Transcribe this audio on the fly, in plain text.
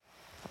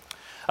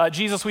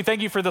Jesus, we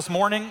thank you for this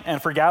morning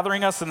and for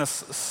gathering us in this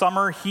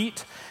summer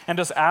heat, and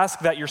just ask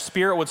that your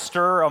Spirit would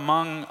stir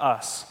among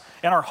us,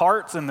 in our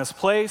hearts, in this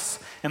place,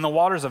 in the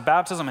waters of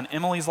baptism, in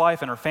Emily's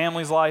life, in her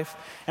family's life,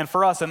 and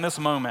for us in this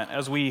moment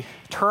as we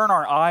turn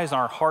our eyes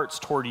and our hearts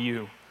toward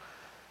you.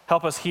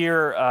 Help us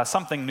hear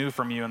something new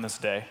from you in this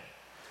day.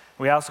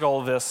 We ask all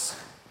of this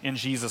in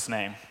Jesus'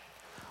 name.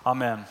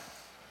 Amen.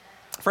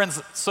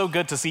 Friends, so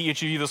good to see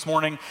each of you this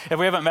morning. If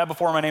we haven't met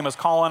before, my name is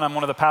Colin. I'm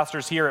one of the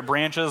pastors here at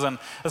Branches, and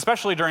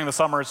especially during the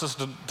summer, it's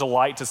just a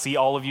delight to see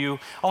all of you.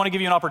 I want to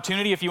give you an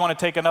opportunity, if you want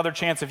to take another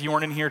chance, if you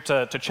weren't in here,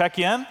 to check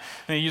in,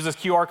 and use this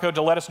QR code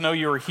to let us know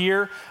you are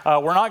here.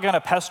 We're not going to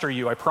pester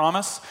you, I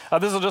promise.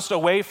 This is just a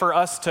way for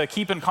us to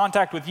keep in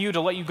contact with you, to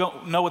let you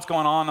know what's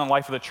going on in the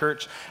life of the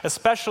church,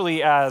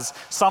 especially as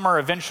summer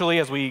eventually,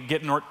 as we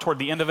get toward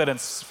the end of it, and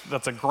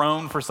that's a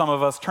groan for some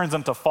of us, turns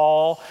into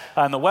fall,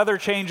 and the weather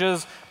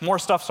changes, more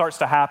stuff starts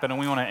to happen, and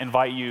we want to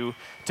invite you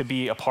to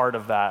be a part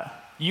of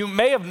that. You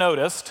may have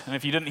noticed, and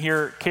if you didn't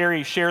hear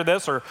Carrie share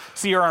this or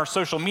see her on our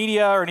social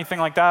media or anything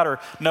like that, or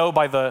know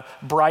by the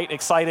bright,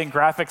 exciting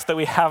graphics that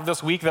we have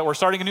this week, that we're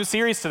starting a new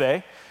series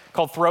today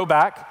called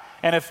Throwback.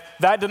 And if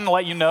that didn't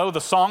let you know,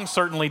 the song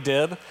certainly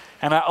did.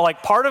 And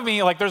part of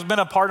me, there's been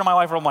a part of my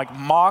life where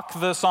I'm mock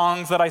the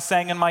songs that I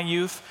sang in my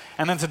youth.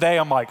 And then today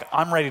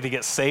I'm ready to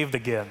get saved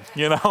again,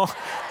 you know?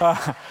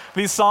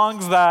 These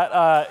songs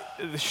that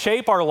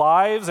shape our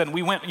lives, and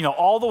we went,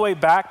 all the way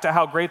back to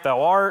How Great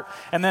Thou Art.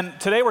 And then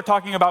today we're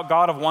talking about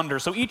God of Wonder.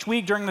 So each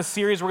week during this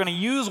series, we're going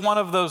to use one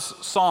of those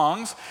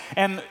songs.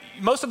 And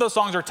most of those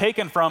songs are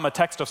taken from a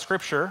text of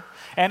Scripture.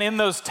 And in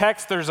those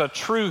texts, there's a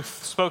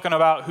truth spoken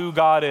about who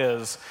God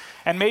is.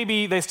 And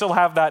maybe they still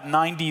have that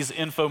 90s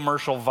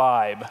infomercial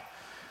vibe,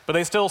 but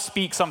they still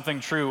speak something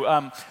true.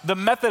 The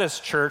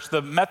Methodist Church,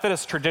 the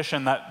Methodist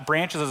tradition that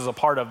Branches is a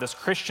part of, this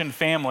Christian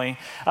family,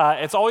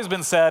 it's always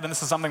been said, and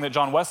this is something that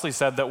John Wesley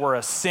said, that we're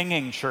a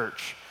singing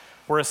church.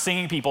 We're a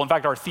singing people. In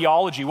fact, our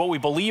theology, what we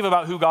believe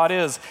about who God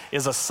is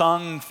a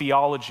sung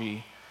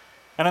theology.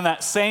 And in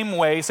that same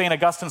way, St.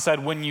 Augustine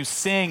said, when you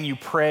sing, you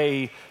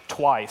pray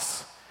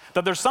twice.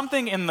 That there's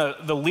something in the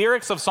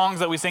lyrics of songs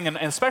that we sing, and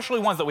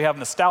especially ones that we have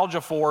nostalgia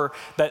for,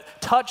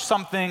 that touch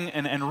something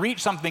and reach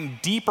something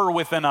deeper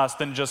within us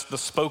than just the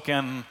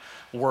spoken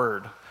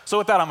word. So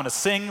with that, I'm going to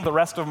sing the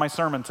rest of my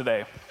sermon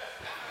today.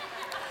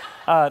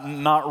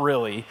 Not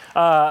really.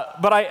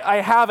 But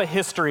I have a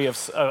history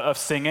of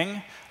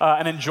singing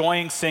and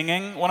enjoying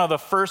singing. One of the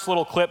first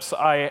little clips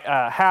I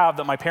have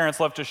that my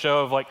parents love to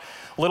show of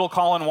little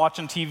Colin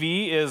watching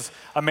TV is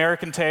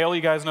American Tail.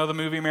 You guys know the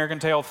movie American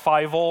Tail,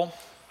 Fievel.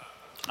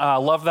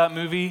 Love that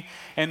movie.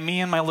 And me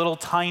and my little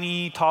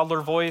tiny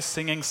toddler voice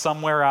singing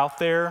Somewhere Out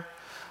There.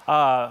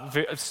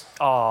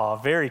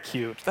 Very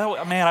cute.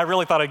 Man, I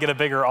really thought I'd get a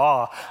bigger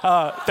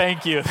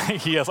Thank you.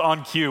 Yes,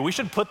 on cue. We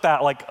should put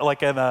that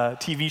like in a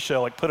TV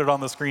show, put it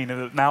on the screen,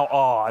 and now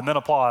and then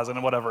applause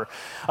and whatever.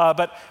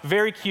 But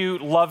very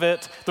cute, love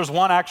it. There's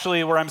one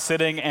actually where I'm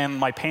sitting and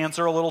my pants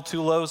are a little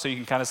too low, so you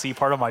can kind of see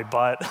part of my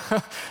butt.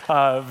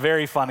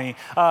 Very funny.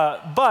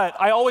 But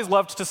I always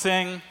loved to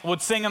sing,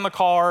 would sing in the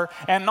car,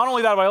 and not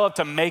only that, but I loved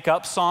to make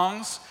up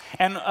songs.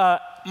 And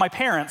my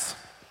parents,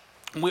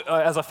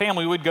 as a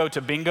family, we would go to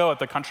bingo at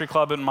the country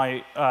club in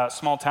my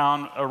small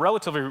town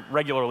relatively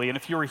regularly. And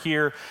if you were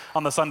here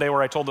on the Sunday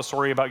where I told the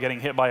story about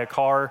getting hit by a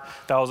car,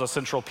 that was a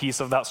central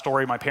piece of that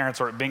story. My parents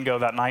were at bingo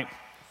that night.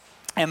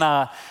 And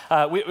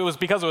it was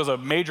because it was a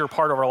major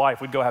part of our life.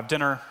 We'd go have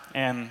dinner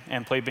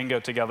and play bingo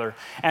together.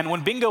 And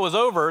when bingo was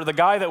over, the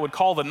guy that would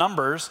call the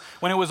numbers,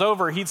 when it was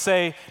over, he'd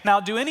say, "Now,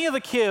 do any of the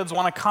kids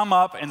want to come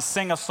up and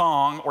sing a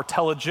song or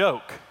tell a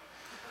joke?"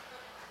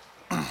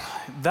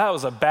 That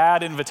was a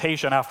bad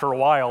invitation after a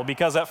while,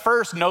 because at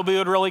first nobody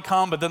would really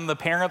come, but then the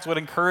parents would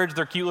encourage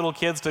their cute little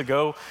kids to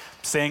go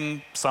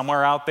sing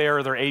Somewhere Out There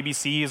or their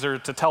ABCs or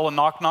to tell a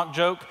knock-knock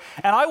joke.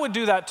 And I would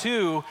do that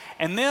too,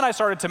 and then I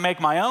started to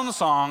make my own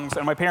songs,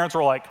 and my parents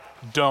were like,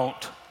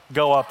 "Don't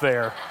go up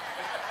there.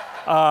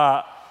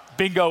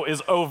 Bingo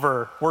is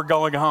over. We're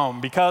going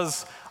home,"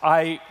 because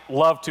I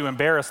love to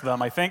embarrass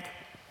them, I think.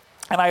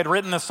 And I had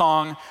written this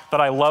song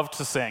that I loved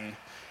to sing.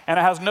 And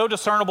it has no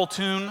discernible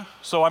tune,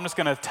 so I'm just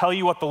going to tell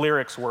you what the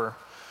lyrics were.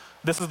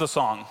 This is the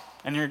song,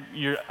 and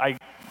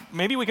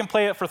maybe we can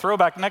play it for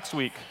Throwback next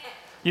week.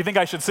 You think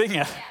I should sing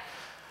it?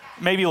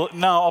 Maybe, no,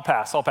 I'll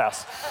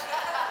pass.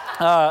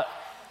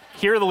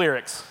 Here are the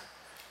lyrics.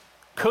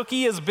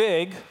 Cookie is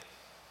big,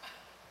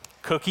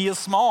 cookie is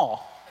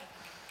small.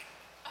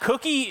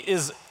 Cookie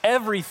is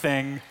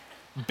everything,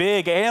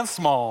 big and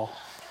small.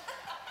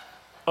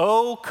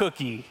 Oh,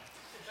 cookie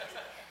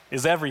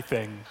is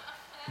everything,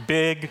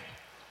 big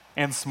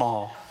and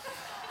small.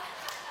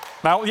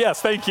 Now, yes,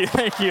 thank you.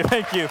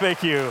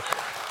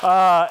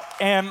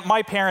 And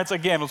my parents,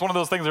 again, it was one of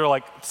those things that were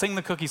like, sing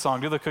the cookie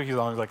song, do the cookie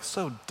song. I was like,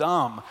 so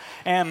dumb.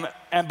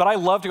 But I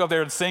love to go up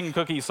there and sing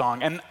cookie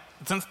song. And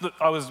since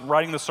I was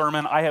writing the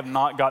sermon, I have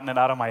not gotten it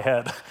out of my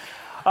head.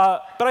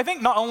 But I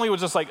think not only was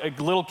just like a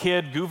little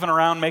kid goofing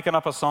around making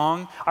up a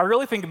song, I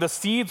really think the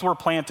seeds were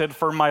planted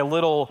for my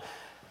little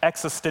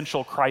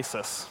existential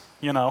crisis.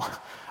 you know?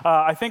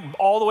 I think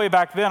all the way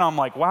back then, I'm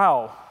like,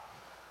 wow,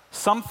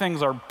 some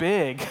things are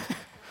big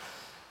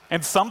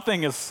and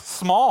something is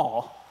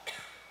small.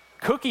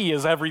 Cookie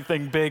is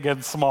everything big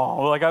and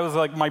small.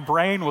 My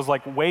brain was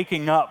like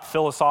waking up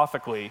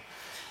philosophically.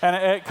 And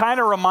it kind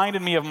of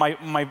reminded me of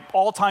my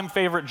all-time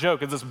favorite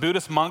joke. Is this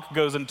Buddhist monk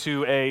goes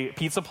into a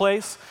pizza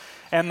place,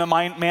 and the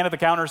man at the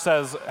counter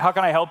says, "How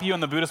can I help you?"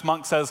 And the Buddhist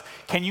monk says,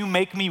 "Can you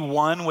make me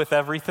one with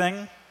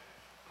everything?"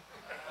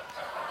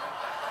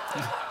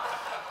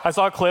 I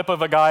saw a clip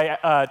of a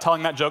guy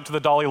telling that joke to the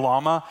Dalai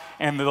Lama,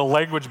 and the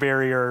language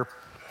barrier,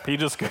 he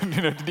just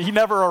couldn't, he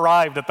never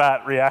arrived at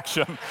that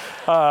reaction.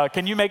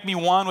 Can you make me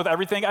one with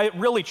everything?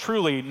 Really,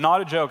 truly,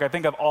 not a joke. I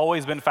think I've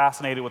always been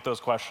fascinated with those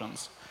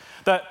questions.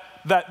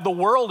 That the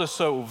world is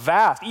so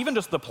vast, even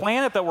just the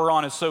planet that we're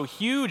on is so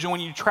huge, and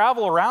when you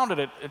travel around it,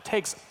 it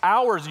takes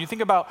hours. And you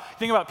think about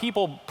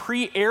people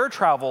pre-air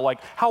travel, like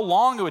how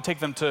long it would take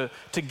them to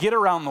get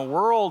around the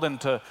world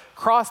and to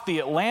cross the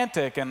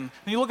Atlantic, and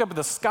you look up at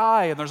the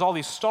sky and there's all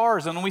these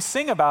stars, and we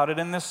sing about it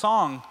in this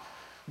song,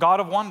 God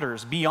of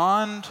Wonders,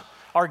 beyond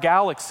our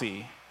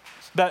galaxy,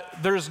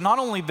 that there's not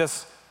only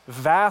this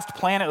vast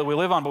planet that we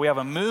live on, but we have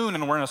a moon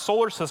and we're in a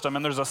solar system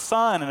and there's a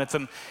sun and it's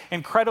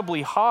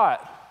incredibly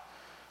hot.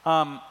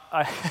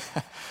 I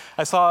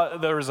saw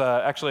there was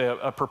actually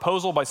a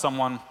proposal by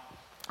someone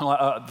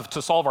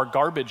to solve our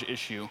garbage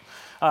issue,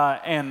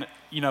 and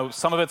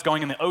some of it's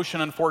going in the ocean,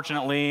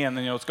 unfortunately, and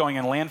it's going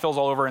in landfills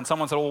all over. And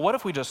someone said, "Well, what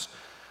if we just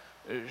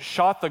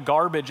shot the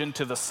garbage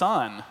into the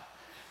sun?"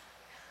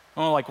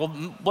 And we're like, "Well,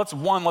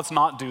 let's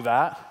not do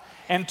that."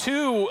 And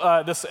two,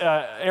 this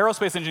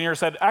aerospace engineer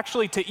said,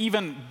 actually, to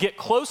even get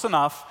close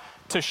enough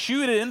to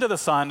shoot it into the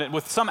sun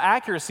with some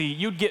accuracy,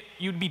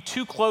 you'd be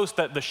too close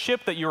that the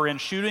ship that you were in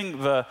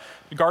shooting the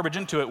garbage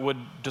into it would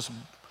just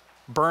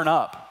burn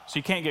up. So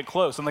you can't get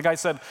close. And the guy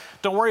said,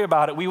 "Don't worry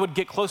about it. We would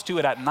get close to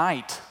it at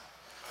night."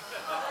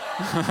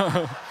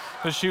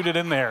 To shoot it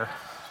in there.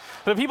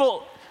 But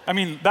people,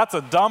 that's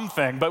a dumb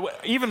thing, but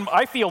even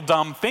I feel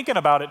dumb thinking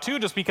about it too,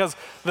 just because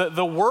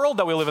the world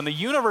that we live in, the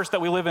universe that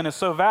we live in is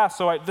so vast.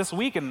 So this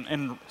week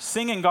in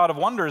singing God of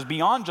Wonders,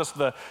 beyond just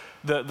the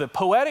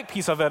poetic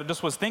piece of it,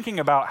 just was thinking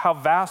about how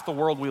vast the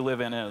world we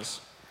live in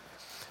is.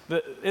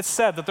 It's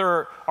said that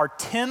there are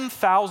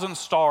 10,000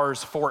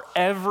 stars for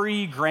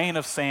every grain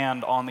of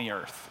sand on the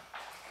earth.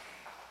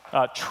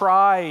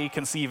 Try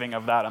conceiving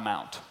of that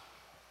amount.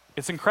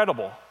 It's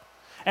incredible.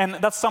 And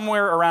that's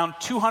somewhere around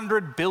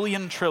 200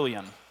 billion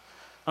trillion.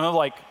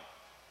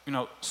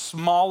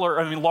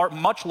 Smaller,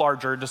 much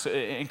larger, just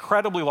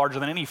incredibly larger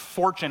than any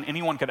fortune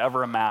anyone could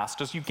ever amass.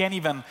 Just you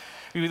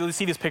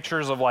see these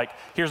pictures of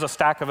here's a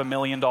stack of $1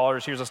 million,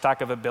 here's a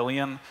stack of $1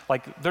 billion.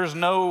 There's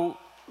no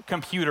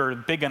computer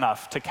big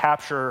enough to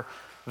capture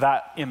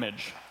that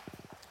image.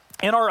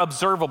 In our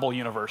observable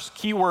universe,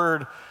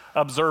 keyword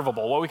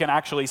observable, what we can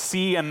actually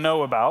see and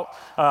know about,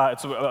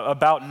 it's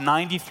about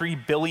 93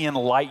 billion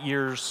light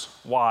years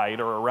wide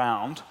or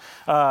around.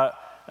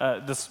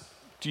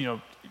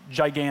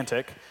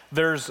 Gigantic.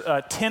 There's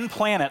 10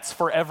 planets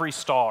for every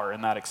star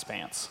in that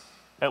expanse,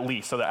 at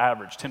least, so the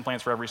average, 10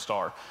 planets for every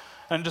star.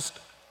 And just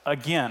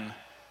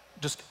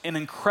an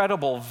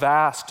incredible,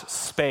 vast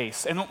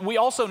space. And we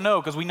also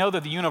know, because we know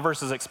that the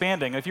universe is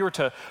expanding, if you were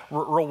to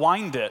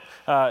rewind it,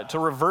 to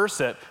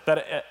reverse it,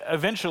 that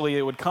eventually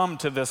it would come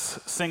to this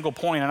single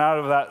point, and out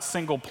of that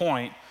single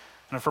point,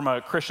 and from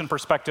a Christian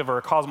perspective or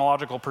a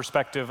cosmological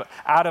perspective,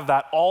 out of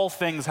that, all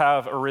things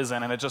have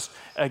arisen, and it just,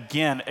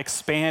 again,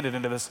 expanded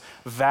into this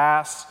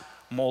vast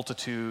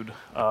multitude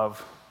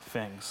of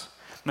things.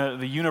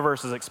 The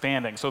universe is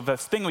expanding. So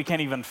this thing we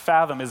can't even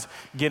fathom is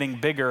getting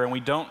bigger, and we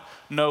don't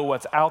know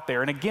what's out there.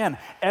 And again,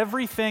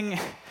 everything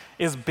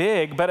is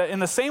big, but in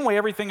the same way,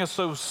 everything is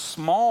so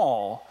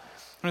small.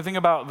 When you think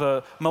about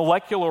the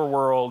molecular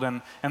world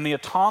and the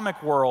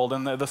atomic world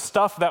and the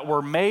stuff that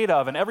we're made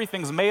of, and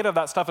everything's made of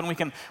that stuff, and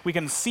we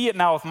can see it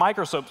now with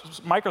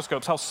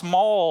microscopes, how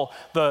small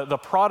the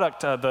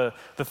product, the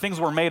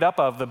things we're made up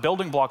of, the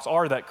building blocks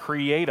are that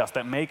create us,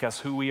 that make us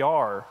who we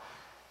are.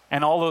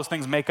 And all those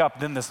things make up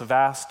then this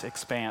vast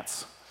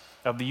expanse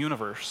of the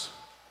universe.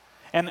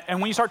 And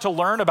when you start to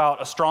learn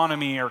about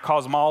astronomy or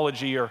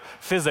cosmology or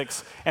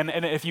physics, and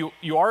if you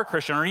are a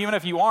Christian, or even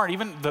if you aren't,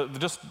 even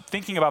just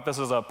thinking about this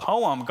as a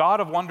poem, God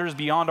of Wonders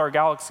beyond our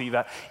galaxy,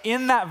 that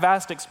in that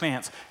vast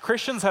expanse,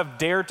 Christians have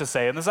dared to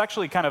say, and this is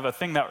actually kind of a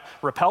thing that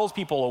repels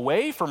people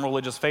away from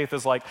religious faith,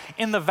 is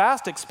in the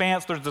vast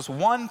expanse, there's this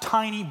one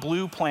tiny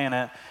blue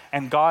planet,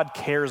 and God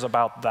cares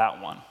about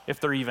that one, if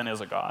there even is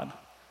a God.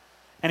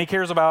 And he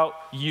cares about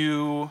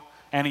you,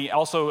 and he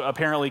also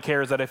apparently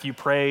cares that if you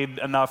prayed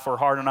enough or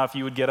hard enough,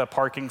 you would get a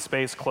parking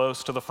space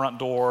close to the front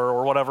door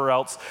or whatever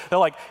else. They're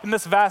in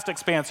this vast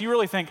expanse, you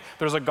really think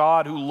there's a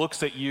God who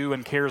looks at you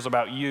and cares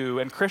about you.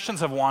 And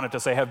Christians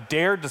have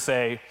dared to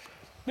say,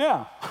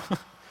 yeah,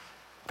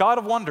 God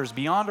of Wonders,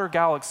 beyond our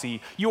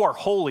galaxy, you are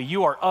holy,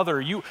 you are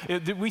other.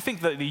 We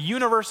think that the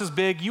universe is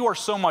big, you are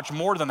so much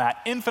more than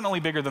that, infinitely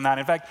bigger than that.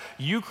 In fact,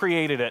 you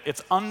created it,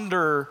 it's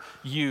under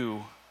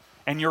you,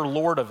 and you're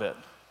Lord of it.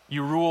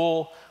 You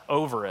rule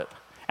over it.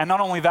 And not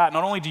only that,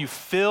 not only do you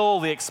fill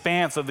the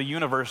expanse of the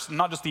universe,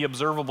 not just the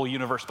observable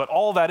universe, but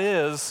all that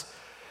is,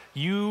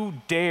 you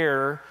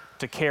dare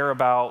to care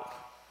about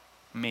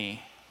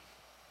me.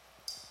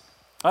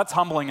 That's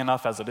humbling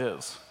enough as it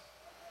is.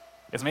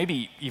 It's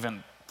maybe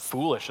even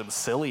foolish and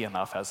silly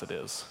enough as it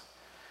is.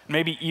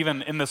 Maybe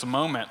even in this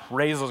moment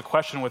raises a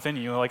question within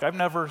you, like, I've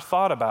never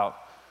thought about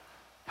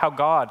how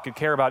God could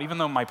care about, even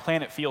though my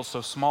planet feels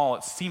so small,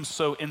 it seems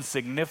so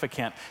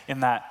insignificant in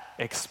that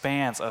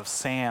expanse of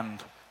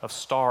sand, of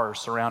stars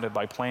surrounded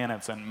by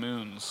planets and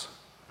moons.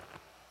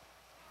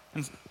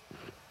 And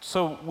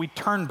so we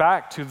turn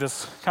back to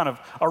this kind of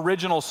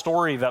original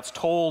story that's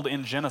told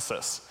in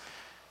Genesis.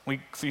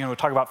 We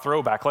talk about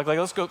throwback. Like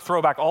let's go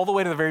throwback all the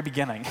way to the very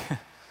beginning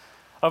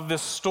of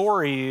this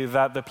story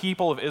that the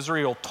people of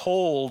Israel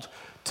told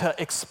to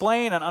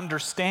explain and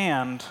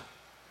understand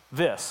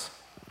this.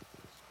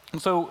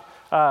 And so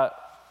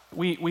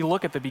we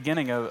look at the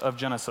beginning of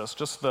Genesis,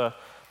 just the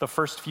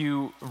first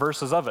few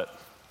verses of it.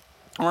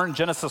 We're in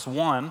Genesis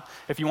 1,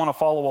 if you want to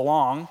follow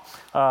along.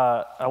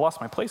 I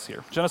lost my place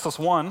here. Genesis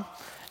 1,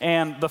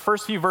 and the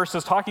first few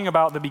verses talking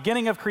about the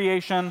beginning of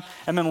creation,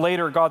 and then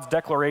later God's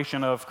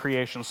declaration of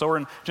creation. So we're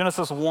in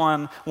Genesis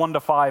 1,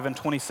 1-5, and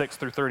 26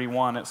 through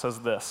 31. It says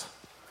this: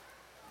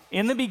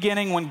 In the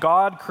beginning, when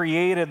God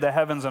created the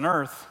heavens and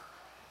earth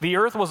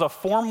was a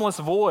formless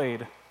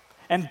void,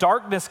 and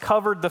darkness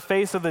covered the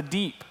face of the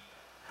deep,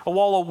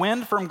 while a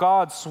wind from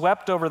God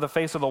swept over the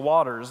face of the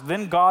waters.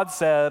 Then God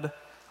said,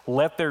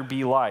 "Let there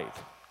be light."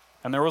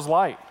 And there was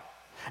light.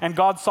 And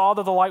God saw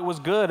that the light was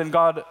good, and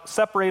God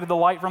separated the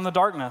light from the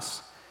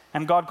darkness.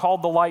 And God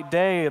called the light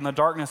day, and the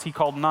darkness he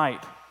called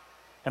night.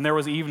 And there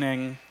was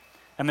evening,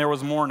 and there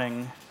was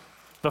morning,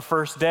 the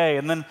first day.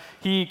 And then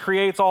he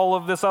creates all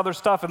of this other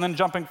stuff. And then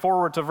jumping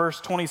forward to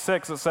verse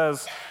 26, it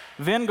says,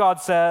 Then God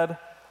said,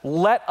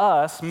 "Let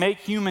us make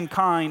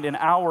humankind in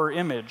our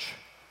image,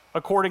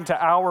 according to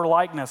our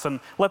likeness, and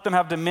let them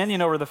have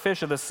dominion over the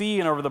fish of the sea,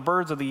 and over the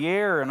birds of the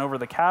air, and over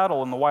the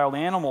cattle, and the wild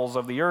animals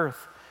of the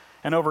earth,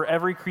 and over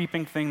every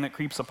creeping thing that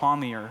creeps upon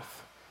the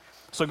earth."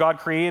 So God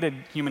created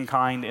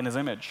humankind in his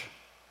image.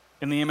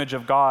 In the image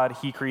of God,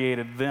 he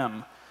created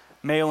them.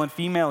 Male and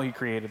female, he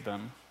created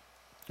them.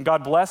 And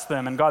God blessed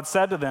them, and God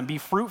said to them, "Be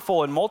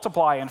fruitful and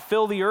multiply, and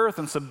fill the earth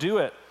and subdue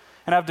it,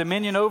 and have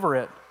dominion over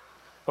it,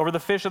 over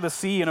the fish of the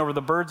sea, and over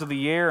the birds of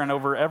the air, and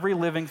over every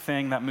living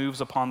thing that moves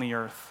upon the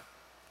earth."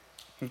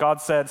 And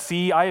God said,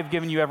 "See, I have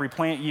given you every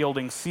plant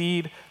yielding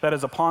seed that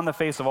is upon the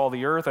face of all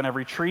the earth, and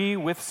every tree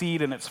with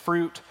seed in its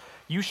fruit.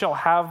 You shall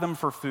have them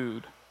for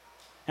food.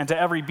 And to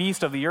every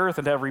beast of the earth,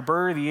 and to every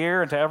bird of the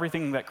air, and to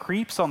everything that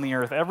creeps on the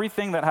earth,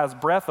 everything that has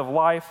breath of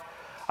life,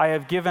 I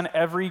have given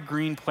every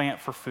green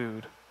plant for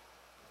food."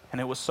 And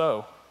it was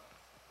so.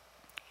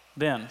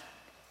 Then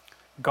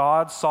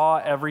God saw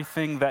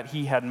everything that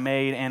he had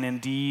made, and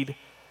indeed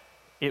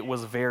it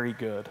was very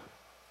good.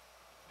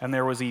 And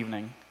there was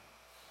evening,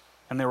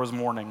 and there was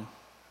morning,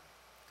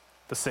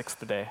 the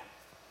sixth day.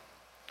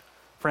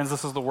 Friends,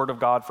 this is the word of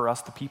God for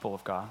us, the people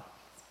of God.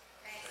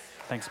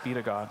 Thanks be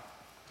to God.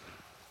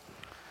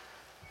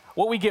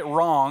 What we get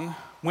wrong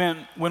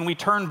when we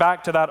turn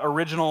back to that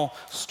original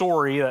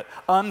story that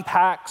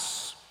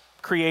unpacks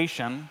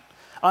creation,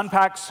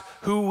 unpacks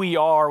who we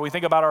are, we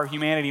think about our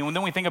humanity, and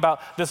then we think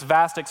about this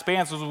vast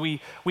expanse,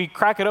 we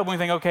crack it open and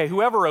we think, okay,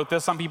 whoever wrote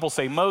this, some people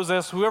say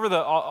Moses, whoever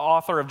the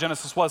author of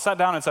Genesis was, sat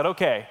down and said,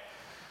 okay,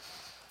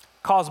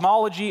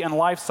 cosmology and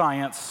life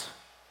science,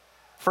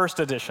 first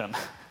edition.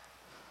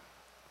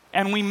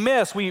 And we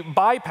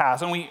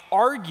bypass, and we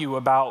argue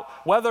about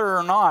whether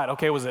or not,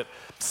 okay, was it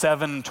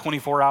 7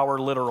 24-hour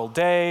literal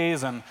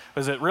days, and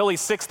was it really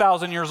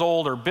 6,000 years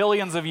old or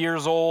billions of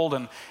years old,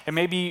 and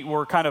maybe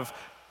we're kind of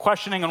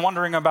questioning and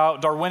wondering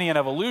about Darwinian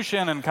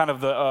evolution and kind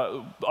of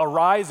the a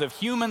rise of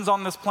humans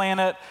on this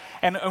planet,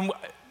 and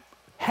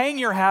hang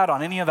your hat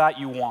on any of that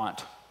you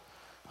want.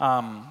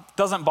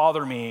 Doesn't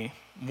bother me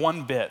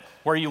one bit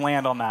where you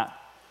land on that.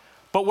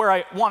 But where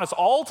I want us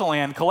all to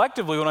land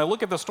collectively when I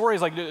look at the story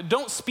is like,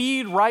 don't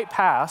speed right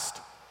past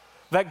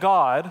that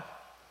God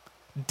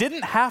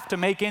didn't have to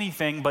make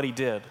anything, but he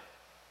did.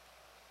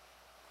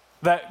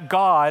 That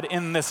God,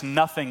 in this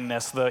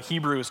nothingness, the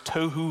Hebrew is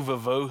tohu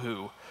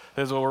vavohu.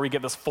 This is where we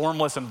get this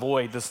formless and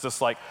void, this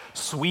like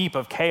sweep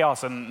of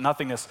chaos and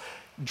nothingness.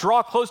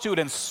 Draw close to it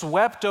and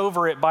swept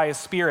over it by his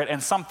spirit,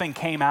 and something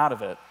came out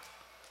of it.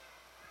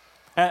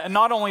 And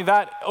not only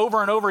that,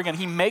 over and over again,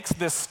 he makes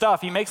this stuff,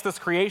 he makes this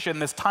creation,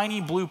 this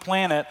tiny blue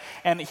planet,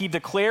 and he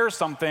declares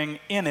something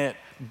in it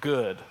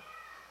good.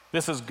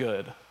 This is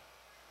good.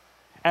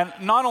 And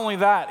not only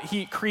that,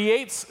 he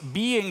creates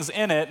beings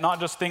in it,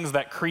 not just things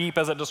that creep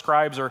as it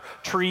describes, or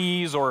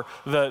trees, or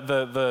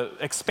the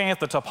expanse,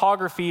 the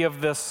topography of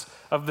this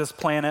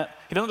planet.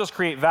 He doesn't just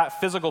create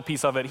that physical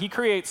piece of it. He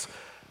creates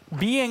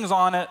beings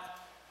on it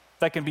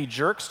that can be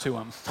jerks to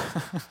him.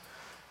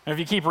 And if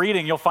you keep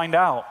reading, you'll find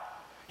out.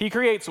 He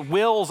creates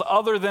wills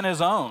other than his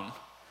own.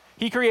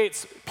 He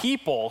creates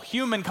people,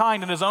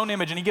 humankind, in his own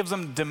image, and he gives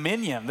them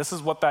dominion. This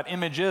is what that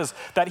image is,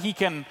 that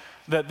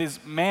this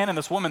man and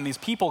this woman, these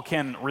people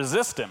can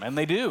resist him, and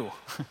they do.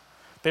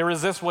 They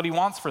resist what he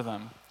wants for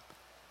them.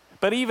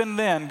 But even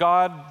then,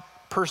 God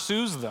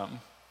pursues them.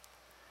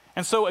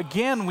 And so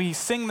again, we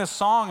sing this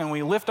song and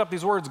we lift up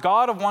these words,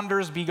 God of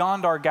wonders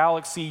beyond our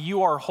galaxy,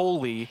 you are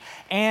holy,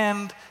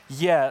 and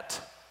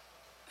yet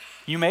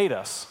you made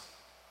us.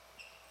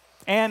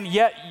 And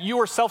yet you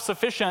are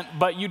self-sufficient,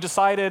 but you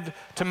decided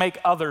to make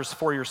others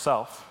for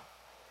yourself.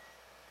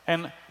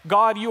 And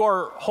God, you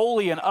are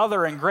holy and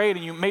other and great,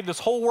 and you made this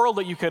whole world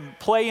that you could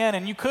play in,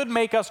 and you could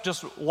make us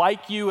just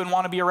like you and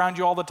want to be around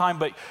you all the time,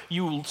 but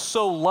you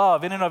so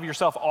love, in and of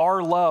yourself,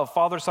 our love,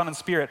 Father, Son, and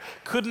Spirit,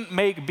 couldn't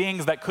make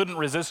beings that couldn't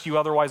resist you,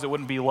 otherwise it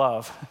wouldn't be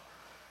love.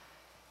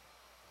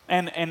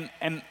 And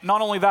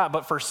not only that,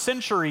 but for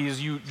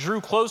centuries you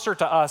drew closer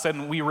to us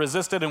and we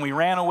resisted and we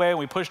ran away and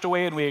we pushed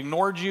away and we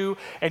ignored you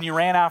and you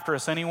ran after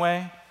us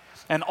anyway.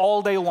 And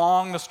all day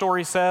long, the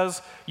story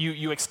says,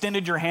 you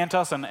extended your hand to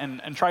us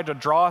and tried to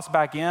draw us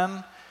back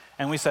in,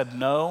 and we said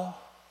no.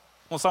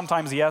 Well,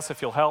 sometimes yes,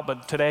 if you'll help,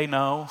 but today,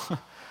 no.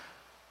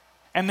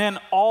 And then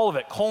all of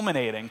it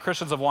culminating,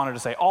 Christians have wanted to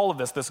say, all of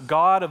this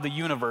God of the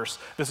universe,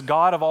 this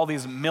God of all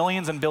these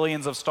millions and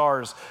billions of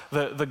stars,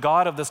 the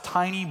God of this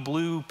tiny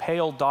blue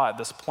pale dot,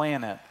 this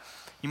planet.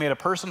 You made a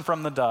person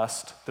from the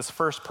dust, this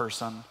first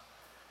person.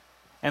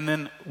 And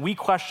then we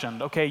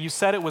questioned, okay, you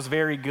said it was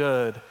very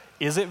good.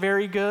 Is it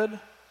very good?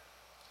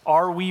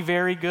 Are we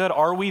very good?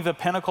 Are we the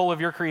pinnacle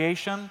of your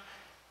creation?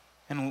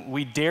 And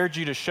we dared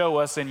you to show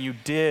us, and you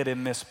did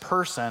in this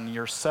person,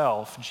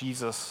 yourself,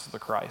 Jesus the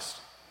Christ.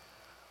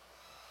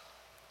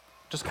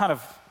 Just kind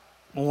of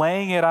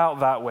laying it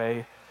out that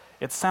way,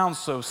 it sounds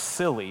so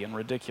silly and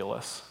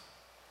ridiculous.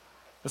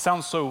 It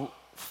sounds so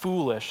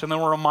foolish. And then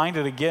we're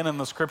reminded again in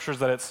the scriptures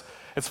that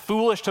it's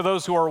foolish to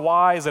those who are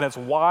wise, and it's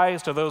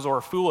wise to those who are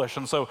foolish.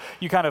 And so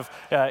you kind of,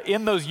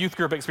 in those youth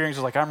group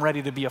experiences, like, I'm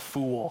ready to be a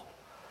fool.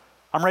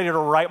 I'm ready to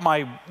write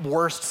my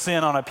worst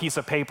sin on a piece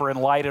of paper and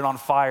light it on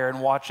fire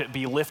and watch it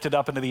be lifted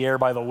up into the air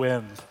by the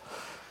wind.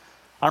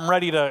 I'm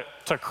ready to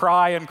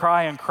cry and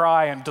cry and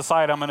cry and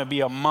decide I'm going to be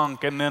a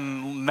monk, and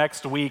then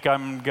next week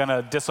I'm going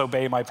to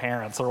disobey my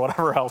parents or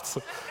whatever else.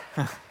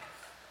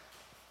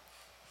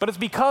 But it's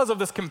because of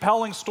this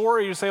compelling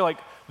story you say, like,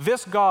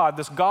 this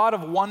God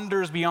of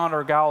wonders beyond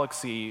our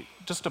galaxy,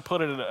 just to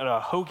put it in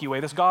a hokey way,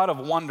 this God of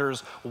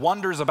wonders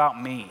wonders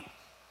about me,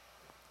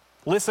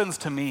 listens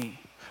to me,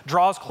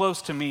 draws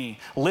close to me,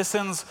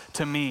 listens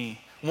to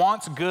me,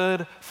 wants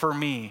good for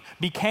me,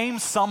 became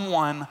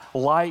someone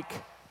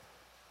like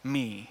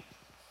me.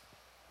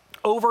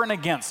 Over and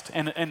against,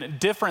 and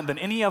different than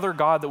any other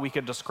God that we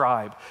could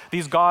describe.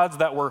 These gods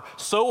that were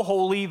so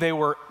holy, they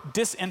were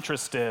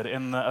disinterested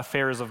in the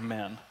affairs of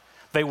men.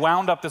 They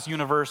wound up this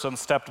universe and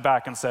stepped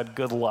back and said,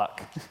 good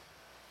luck.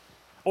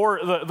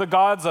 Or the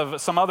gods of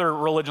some other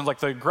religions, like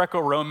the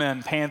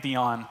Greco-Roman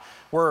pantheon,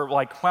 were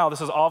like, wow, this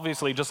is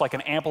obviously just like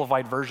an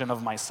amplified version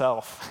of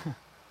myself.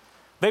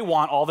 They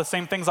want all the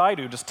same things I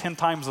do, just 10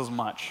 times as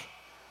much.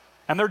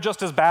 And they're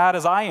just as bad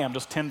as I am,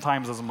 just 10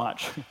 times as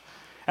much.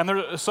 And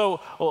they're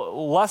so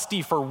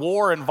lusty for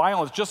war and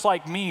violence, just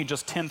like me,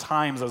 just 10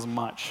 times as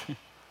much.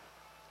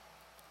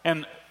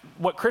 And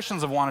what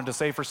Christians have wanted to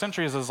say for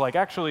centuries is like,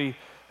 actually,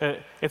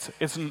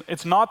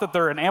 it's not that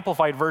they're an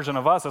amplified version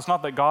of us. It's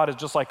not that God is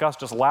just like us,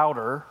 just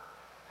louder.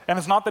 And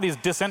it's not that he's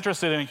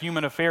disinterested in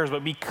human affairs,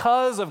 but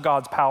because of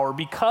God's power,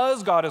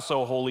 because God is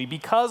so holy,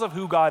 because of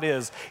who God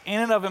is,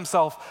 in and of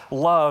himself,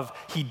 love,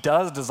 he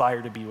does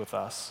desire to be with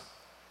us.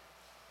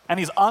 And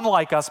he's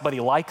unlike us, but he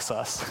likes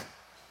us.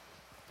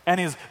 And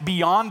he's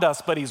beyond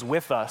us, but he's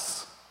with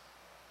us.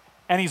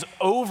 And he's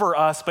over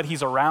us, but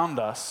he's around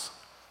us.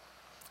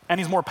 And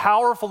he's more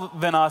powerful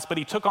than us, but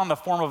he took on the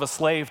form of a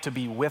slave to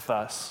be with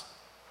us.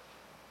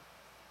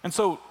 And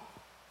so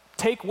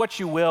take what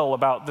you will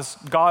about this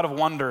God of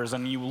wonders,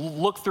 and you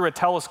look through a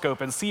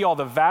telescope and see all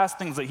the vast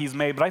things that he's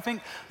made. But I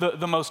think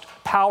the most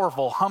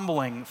powerful,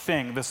 humbling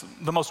thing,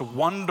 the most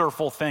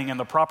wonderful thing in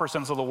the proper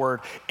sense of the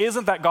word,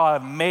 isn't that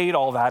God made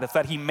all that. It's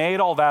that he made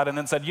all that and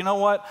then said, you know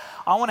what?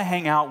 I want to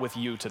hang out with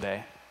you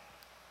today.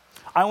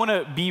 I want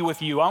to be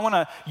with you. I want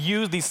to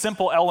use these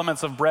simple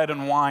elements of bread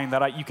and wine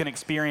that you can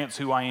experience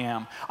who I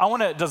am. I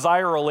want to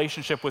desire a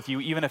relationship with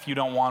you even if you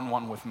don't want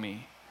one with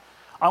me.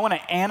 I want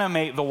to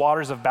animate the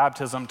waters of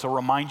baptism to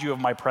remind you of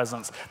my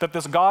presence, that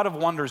this God of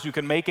wonders who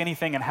can make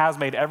anything and has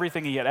made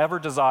everything he had ever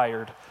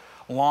desired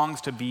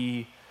longs to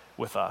be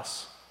with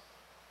us.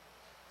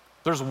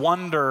 There's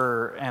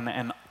wonder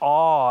and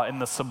awe in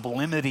the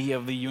sublimity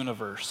of the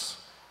universe.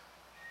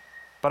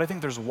 But I think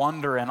there's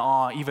wonder and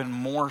awe even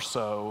more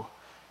so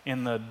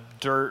in the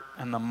dirt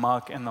and the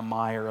muck and the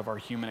mire of our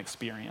human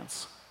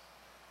experience.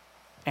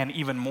 And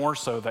even more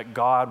so that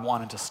God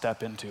wanted to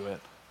step into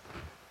it,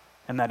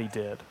 and that he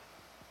did.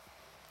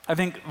 I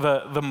think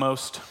the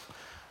most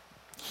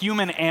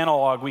human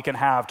analog we can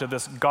have to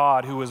this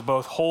God who is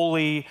both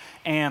holy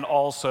and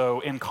also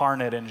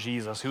incarnate in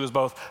Jesus, who is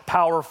both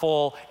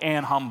powerful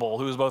and humble,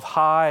 who is both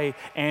high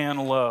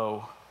and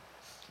low,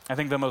 I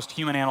think the most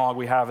human analog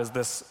we have is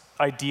this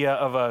idea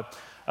of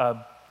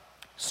a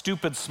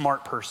stupid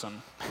smart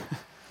person.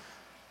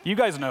 You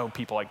guys know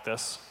people like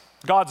this.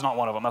 God's not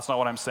one of them. That's not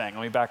what I'm saying.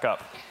 Let me back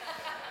up.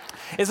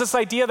 It's this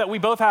idea that we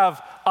both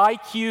have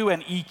IQ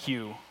and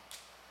EQ.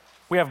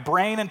 We have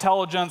brain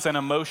intelligence and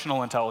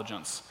emotional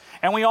intelligence.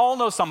 And we all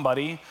know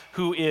somebody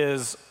who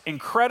is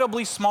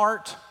incredibly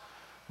smart,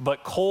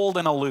 but cold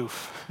and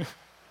aloof.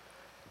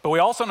 But we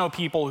also know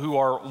people who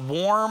are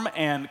warm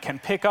and can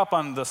pick up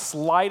on the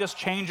slightest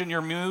change in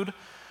your mood,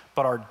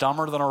 but are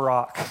dumber than a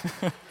rock.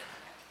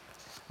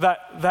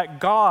 That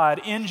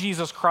God in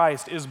Jesus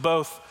Christ is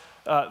both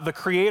the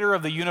creator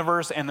of the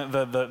universe and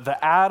the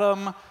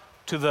atom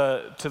to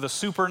the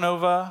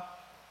supernova,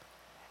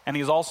 and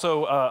he's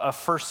also a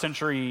first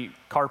century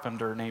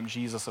carpenter named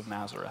Jesus of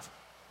Nazareth.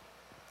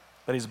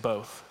 That he's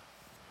both.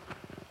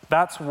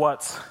 That's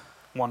what's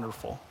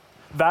wonderful.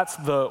 That's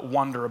the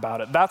wonder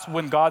about it. That's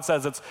when God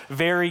says it's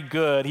very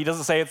good. He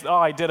doesn't say, oh,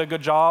 I did a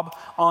good job,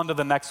 on to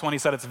the next one. He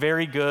said it's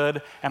very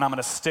good, and I'm going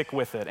to stick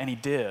with it. And he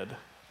did.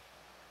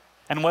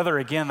 And whether,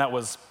 again, that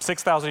was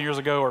 6,000 years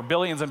ago or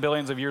billions and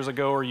billions of years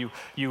ago, or you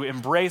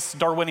embrace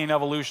Darwinian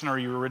evolution, or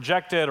you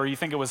reject it, or you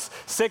think it was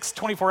 6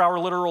 24-hour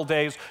literal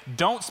days,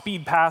 don't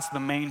speed past the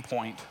main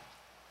point.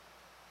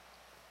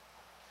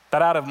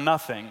 That out of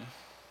nothing,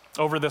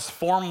 over this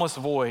formless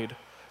void,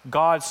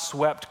 God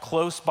swept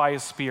close by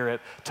his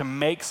Spirit to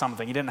make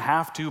something. He didn't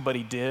have to, but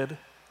he did.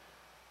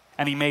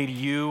 And he made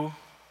you,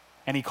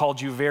 and he called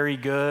you very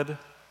good.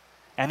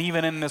 And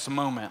even in this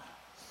moment,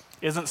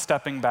 isn't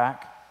stepping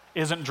back,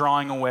 isn't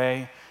drawing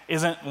away,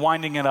 isn't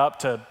winding it up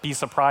to be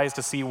surprised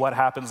to see what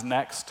happens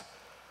next,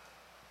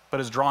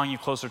 but is drawing you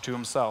closer to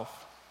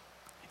himself.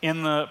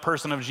 In the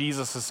person of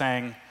Jesus is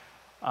saying,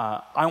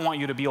 I want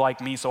you to be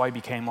like me, so I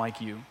became like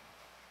you.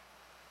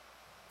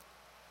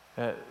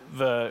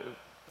 The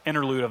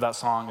interlude of that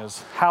song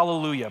is,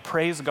 hallelujah,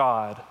 praise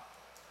God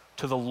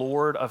to the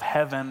Lord of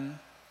heaven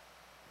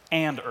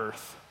and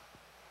earth.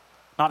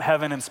 Not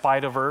heaven in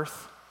spite of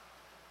earth,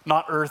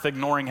 not earth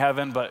ignoring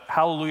heaven, but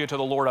hallelujah to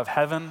the Lord of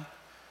heaven,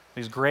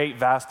 these great,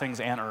 vast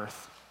things, and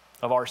earth,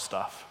 of our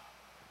stuff.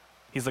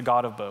 He's the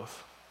God of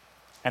both.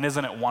 And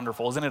isn't it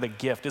wonderful? Isn't it a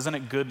gift? Isn't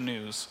it good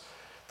news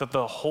that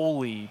the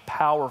holy,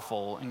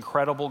 powerful,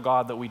 incredible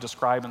God that we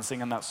describe and sing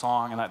in that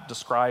song, and that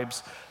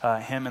describes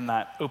him in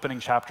that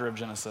opening chapter of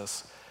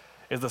Genesis,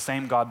 is the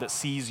same God that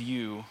sees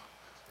you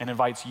and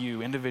invites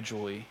you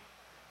individually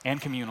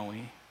and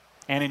communally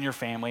and in your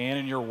family and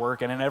in your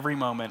work and in every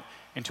moment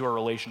into a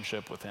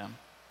relationship with him.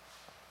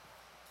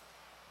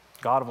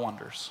 God of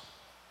wonders.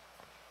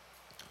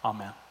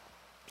 Amen.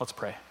 Let's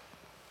pray.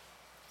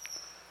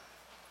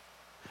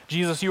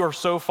 Jesus, you are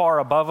so far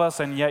above us,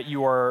 and yet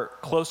you are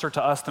closer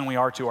to us than we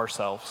are to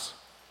ourselves.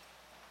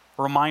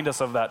 Remind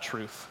us of that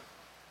truth.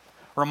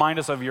 Remind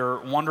us of your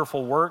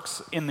wonderful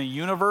works in the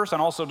universe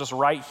and also just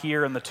right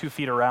here in the 2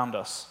 feet around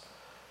us.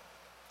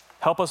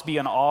 Help us be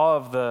in awe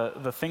of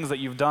the things that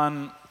you've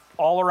done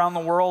all around the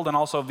world, and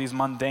also of these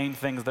mundane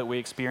things that we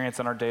experience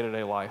in our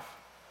day-to-day life.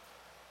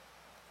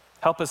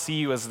 Help us see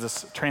you as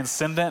this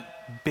transcendent,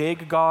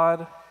 big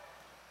God,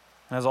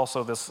 and as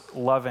also this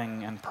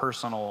loving and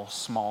personal,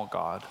 small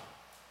God.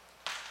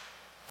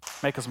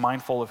 Make us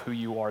mindful of who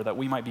you are, that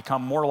we might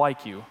become more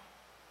like you,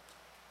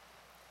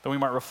 that we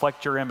might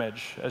reflect your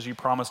image as you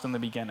promised in the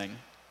beginning,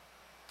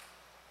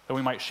 that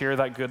we might share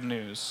that good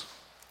news,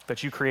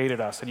 that you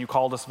created us and you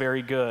called us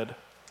very good,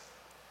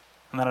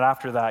 and that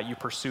after that you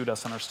pursued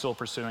us and are still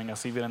pursuing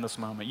us even in this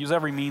moment. Use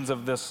every means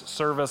of this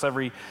service,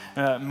 every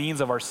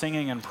means of our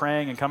singing and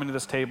praying and coming to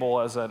this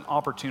table as an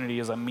opportunity,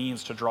 as a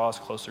means to draw us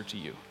closer to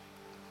you.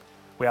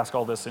 We ask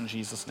all this in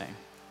Jesus' name.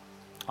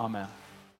 Amen.